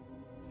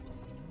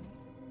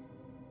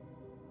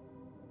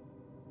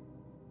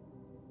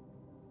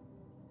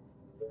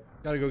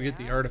 Gotta go get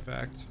the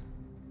artifact.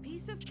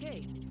 Piece of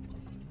cake.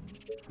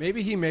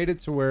 Maybe he made it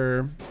to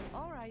where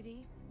Alrighty.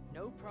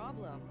 No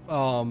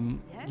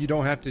problem. you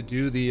don't have to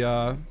do the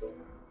Nice.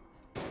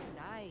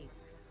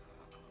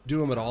 do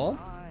them at all.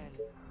 On.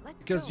 Let's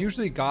Because go.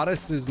 usually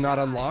Goddess is not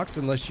unlocked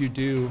unless you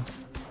do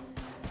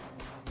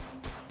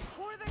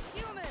For the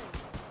humans.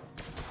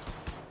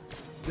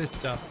 this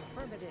stuff.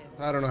 Affirmative.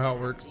 I don't know how it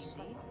That's works.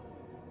 easy.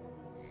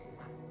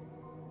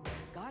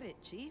 Got it,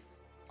 Chief.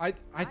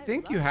 I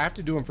think you have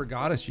to do them for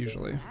Goddess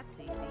usually.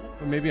 That's easy.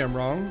 But maybe I'm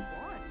wrong. One.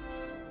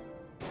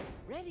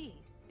 Ready.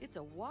 It's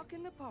a walk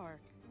in the park.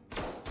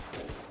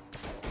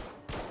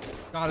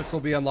 Goddess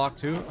will be unlocked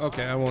too.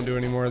 Okay, I won't do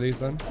any more of these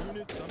then.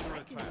 Units under Can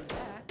attack.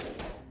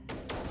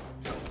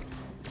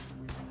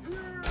 do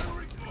that.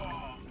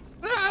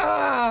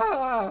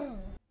 Ah!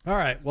 All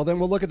right, well then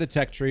we'll look at the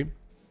tech tree.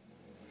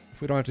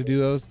 If we don't have to do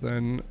those,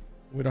 then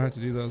we don't have to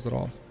do those at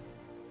all.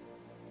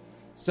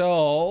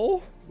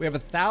 So we have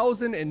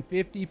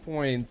 1,050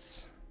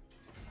 points.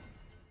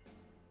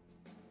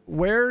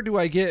 Where do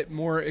I get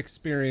more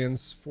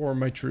experience for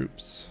my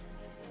troops?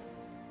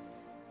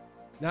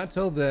 Not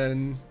till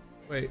then.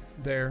 Wait,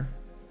 there.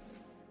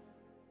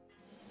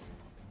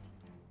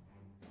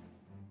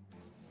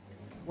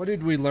 What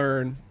did we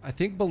learn? I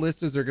think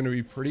ballistas are going to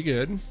be pretty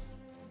good.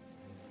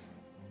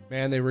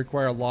 Man, they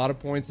require a lot of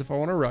points if I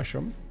want to rush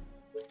them.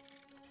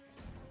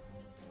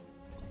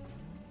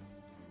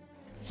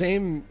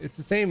 It's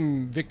the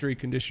same victory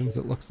conditions,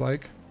 it looks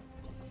like.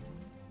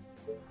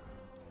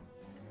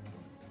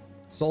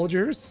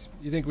 Soldiers?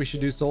 You think we should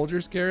do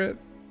soldiers, Garrett?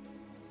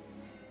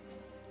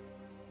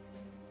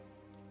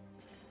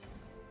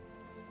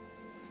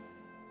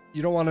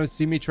 You don't want to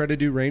see me try to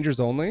do rangers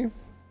only?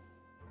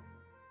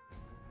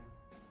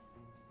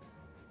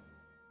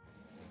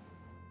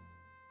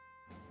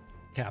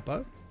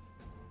 Kappa.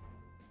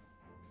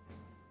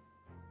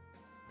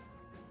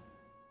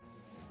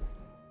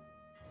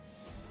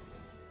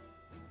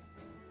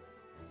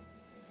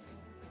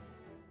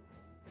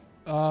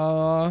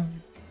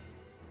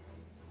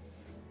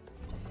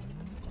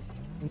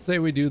 Let's say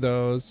we do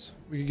those.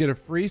 We could get a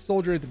free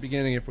soldier at the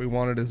beginning if we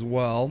wanted as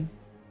well.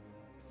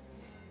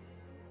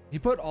 He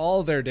put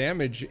all their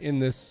damage in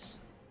this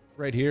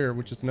right here,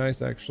 which is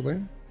nice actually.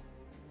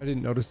 I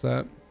didn't notice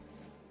that.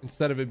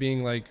 Instead of it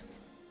being like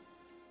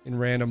in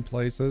random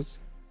places.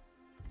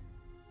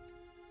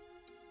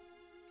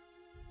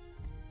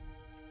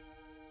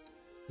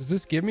 Does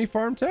this give me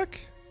farm tech?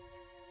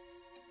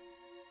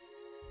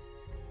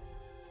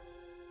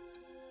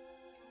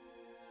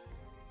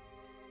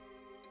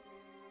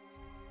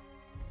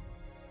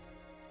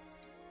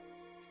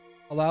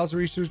 Allows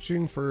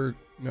researching for,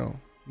 no,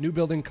 new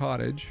building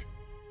cottage.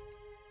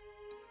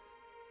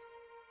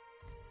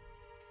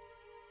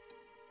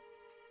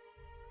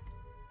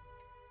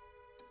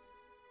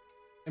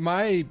 Am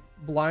I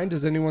blind?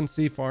 Does anyone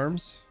see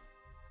farms?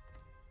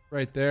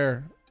 Right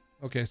there.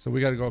 Okay, so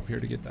we got to go up here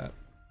to get that.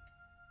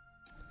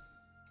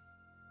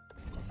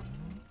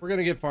 We're going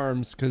to get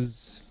farms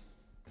because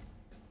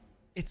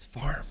it's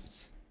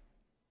farms.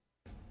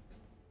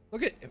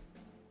 Look at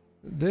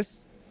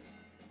this.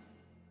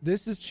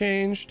 This has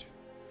changed.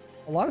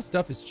 A lot of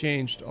stuff has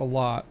changed a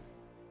lot.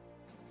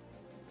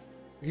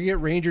 We can get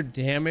ranger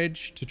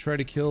damage to try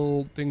to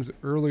kill things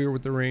earlier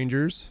with the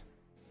rangers.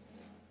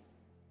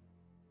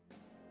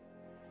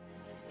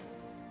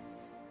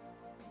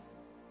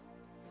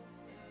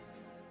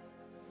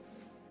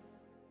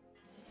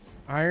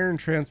 Iron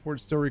transport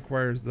still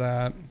requires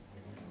that.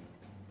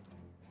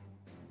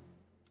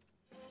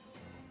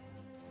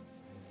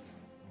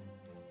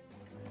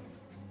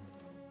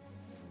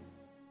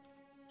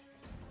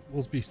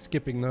 We'll be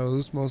skipping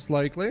those most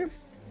likely.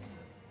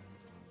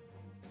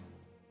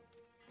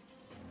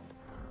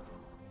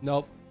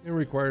 Nope, it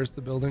requires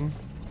the building.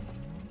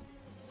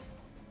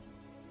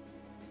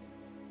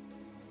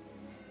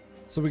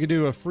 So we could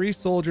do a free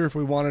soldier if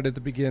we wanted at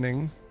the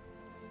beginning.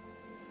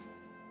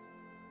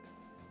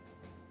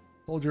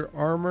 Soldier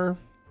armor.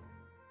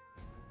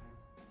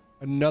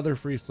 Another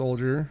free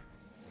soldier.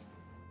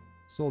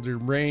 Soldier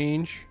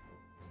range.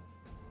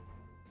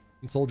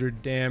 And soldier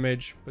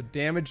damage. But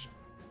damage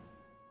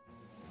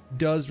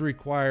does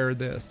require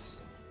this.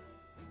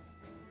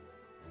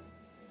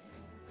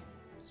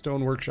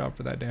 Stone workshop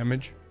for that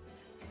damage.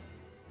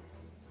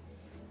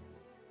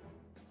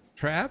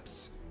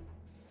 Traps?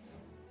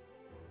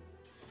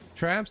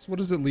 Traps? What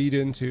does it lead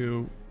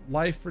into?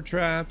 Life for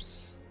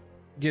traps.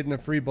 Getting a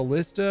free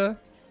ballista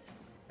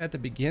at the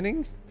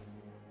beginning.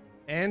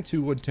 And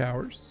 2 wood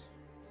towers.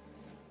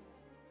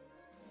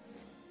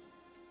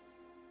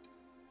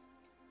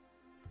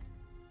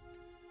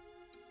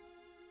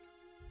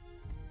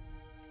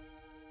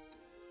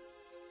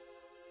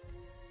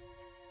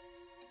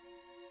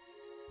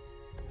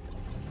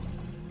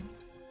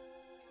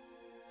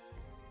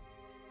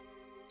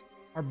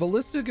 Are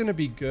ballista gonna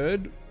be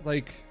good?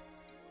 Like,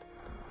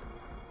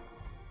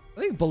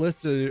 I think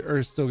ballista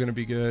are still gonna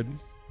be good.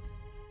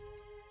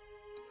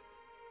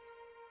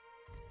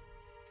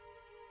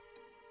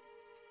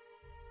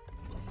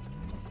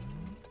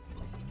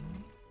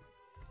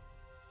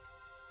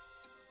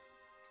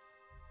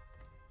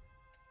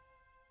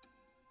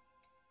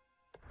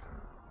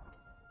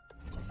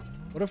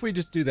 What if we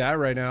just do that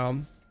right now?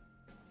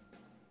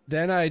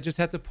 Then I just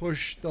have to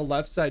push the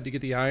left side to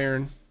get the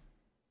iron.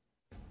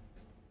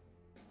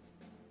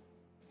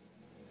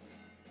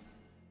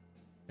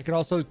 I could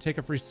also take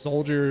a free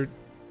soldier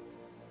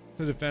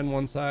to defend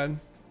one side.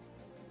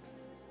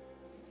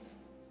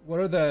 What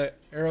are the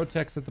arrow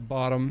techs at the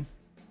bottom?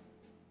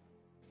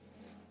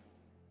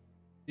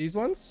 These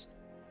ones?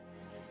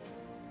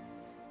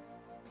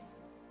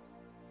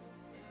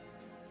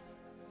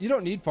 You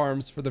don't need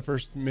farms for the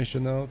first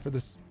mission though, for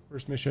this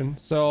first mission.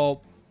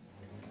 So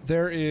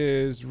there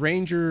is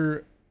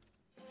ranger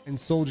and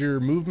soldier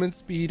movement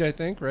speed, I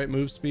think, right?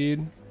 Move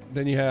speed.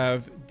 Then you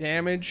have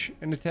damage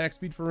and attack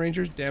speed for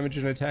rangers, damage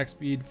and attack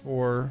speed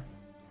for...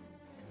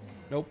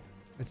 Nope.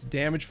 It's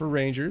damage for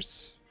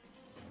rangers.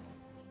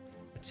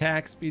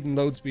 Attack speed and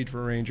load speed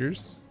for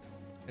rangers.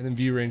 And then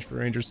view range for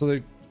rangers. So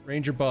the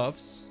ranger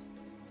buffs.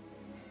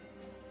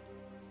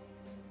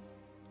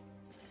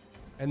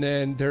 And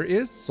then there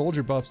is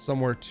soldier buffs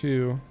somewhere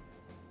too.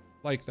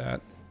 Like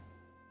that.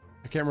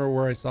 I can't remember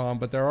where I saw them,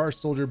 but there are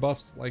soldier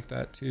buffs like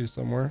that too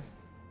somewhere.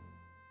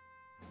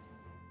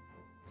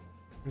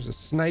 There's a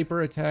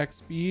sniper attack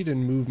speed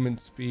and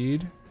movement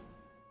speed.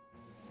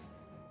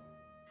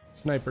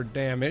 Sniper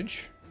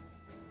damage.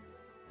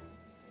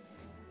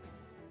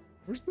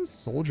 Where's the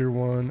soldier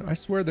one? I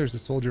swear there's a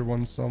soldier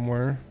one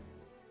somewhere.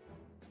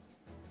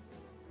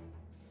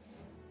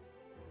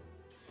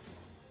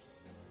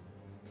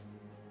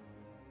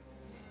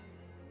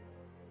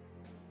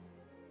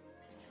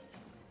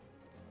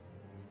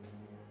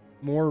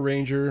 More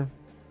ranger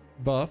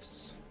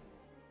buffs.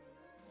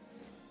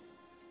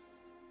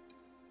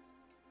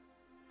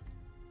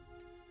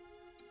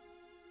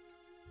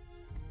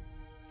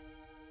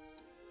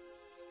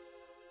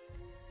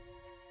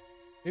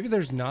 Maybe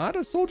there's not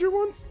a soldier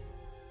one?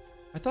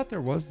 I thought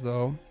there was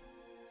though.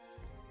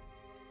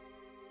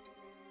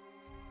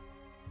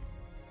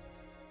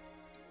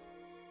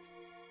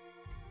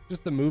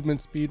 Just the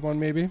movement speed one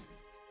maybe.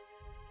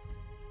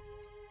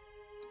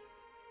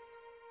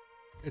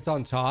 It's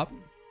on top.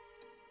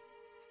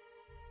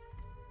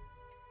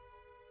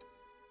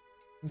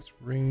 It's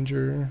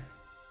ranger.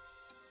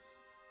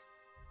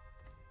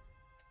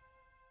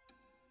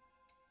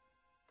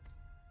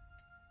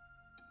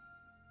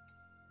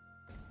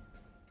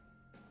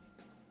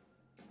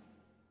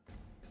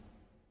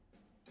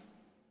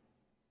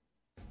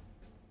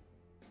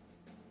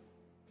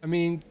 I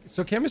mean,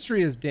 so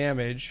chemistry is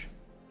damage.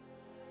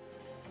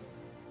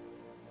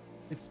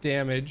 It's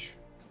damage.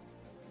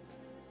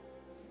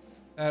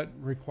 That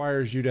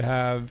requires you to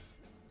have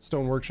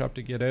Stone Workshop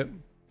to get it.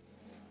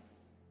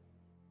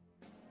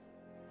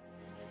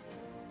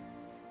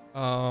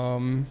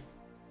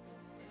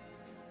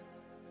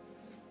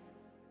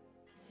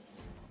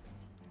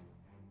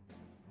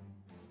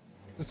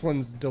 This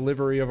one's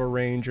delivery of a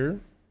ranger.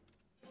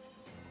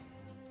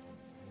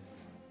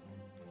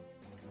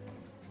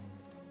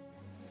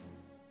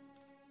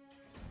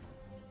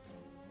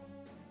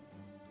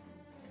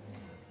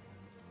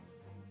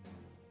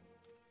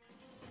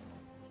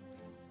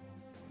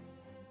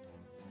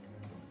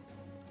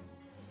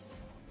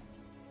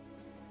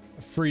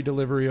 A free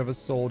delivery of a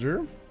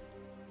soldier.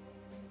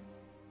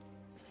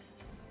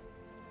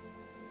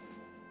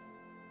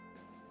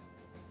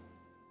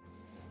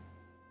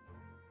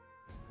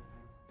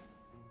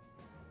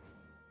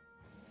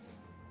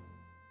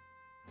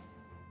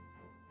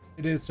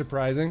 It is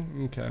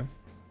surprising. Okay.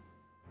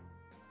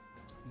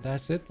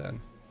 That's it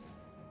then.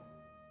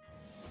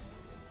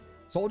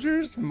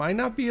 Soldiers might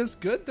not be as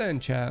good then,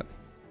 chat.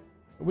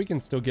 But we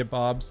can still get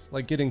bobs.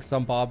 Like getting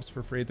some bobs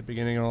for free at the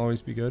beginning will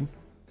always be good.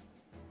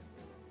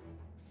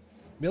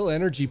 Mill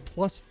energy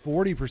plus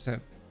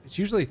 40%. It's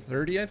usually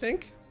 30, I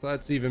think. So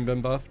that's even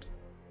been buffed.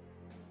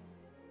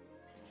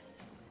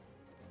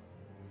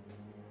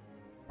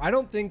 I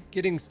don't think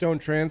getting stone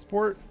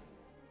transport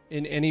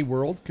in any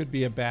world could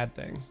be a bad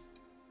thing.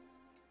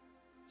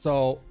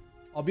 So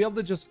I'll be able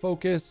to just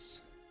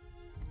focus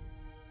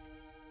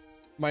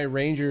my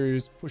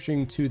rangers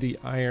pushing to the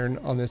iron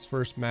on this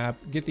first map.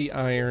 Get the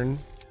iron.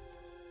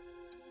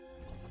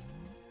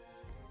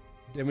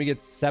 Then we get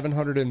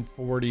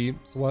 740.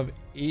 So we'll have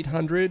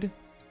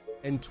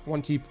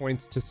 820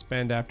 points to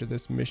spend after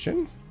this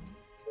mission.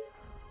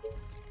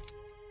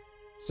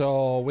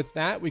 So with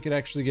that, we could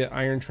actually get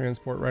iron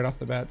transport right off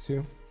the bat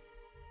too.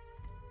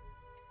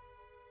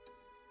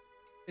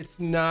 It's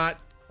not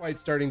quite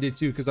starting day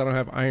 2 because I don't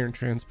have iron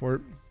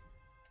transport.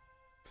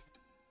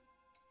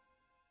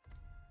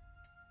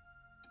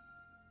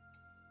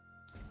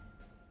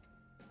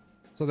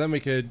 So then we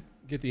could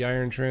get the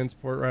iron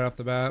transport right off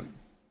the bat.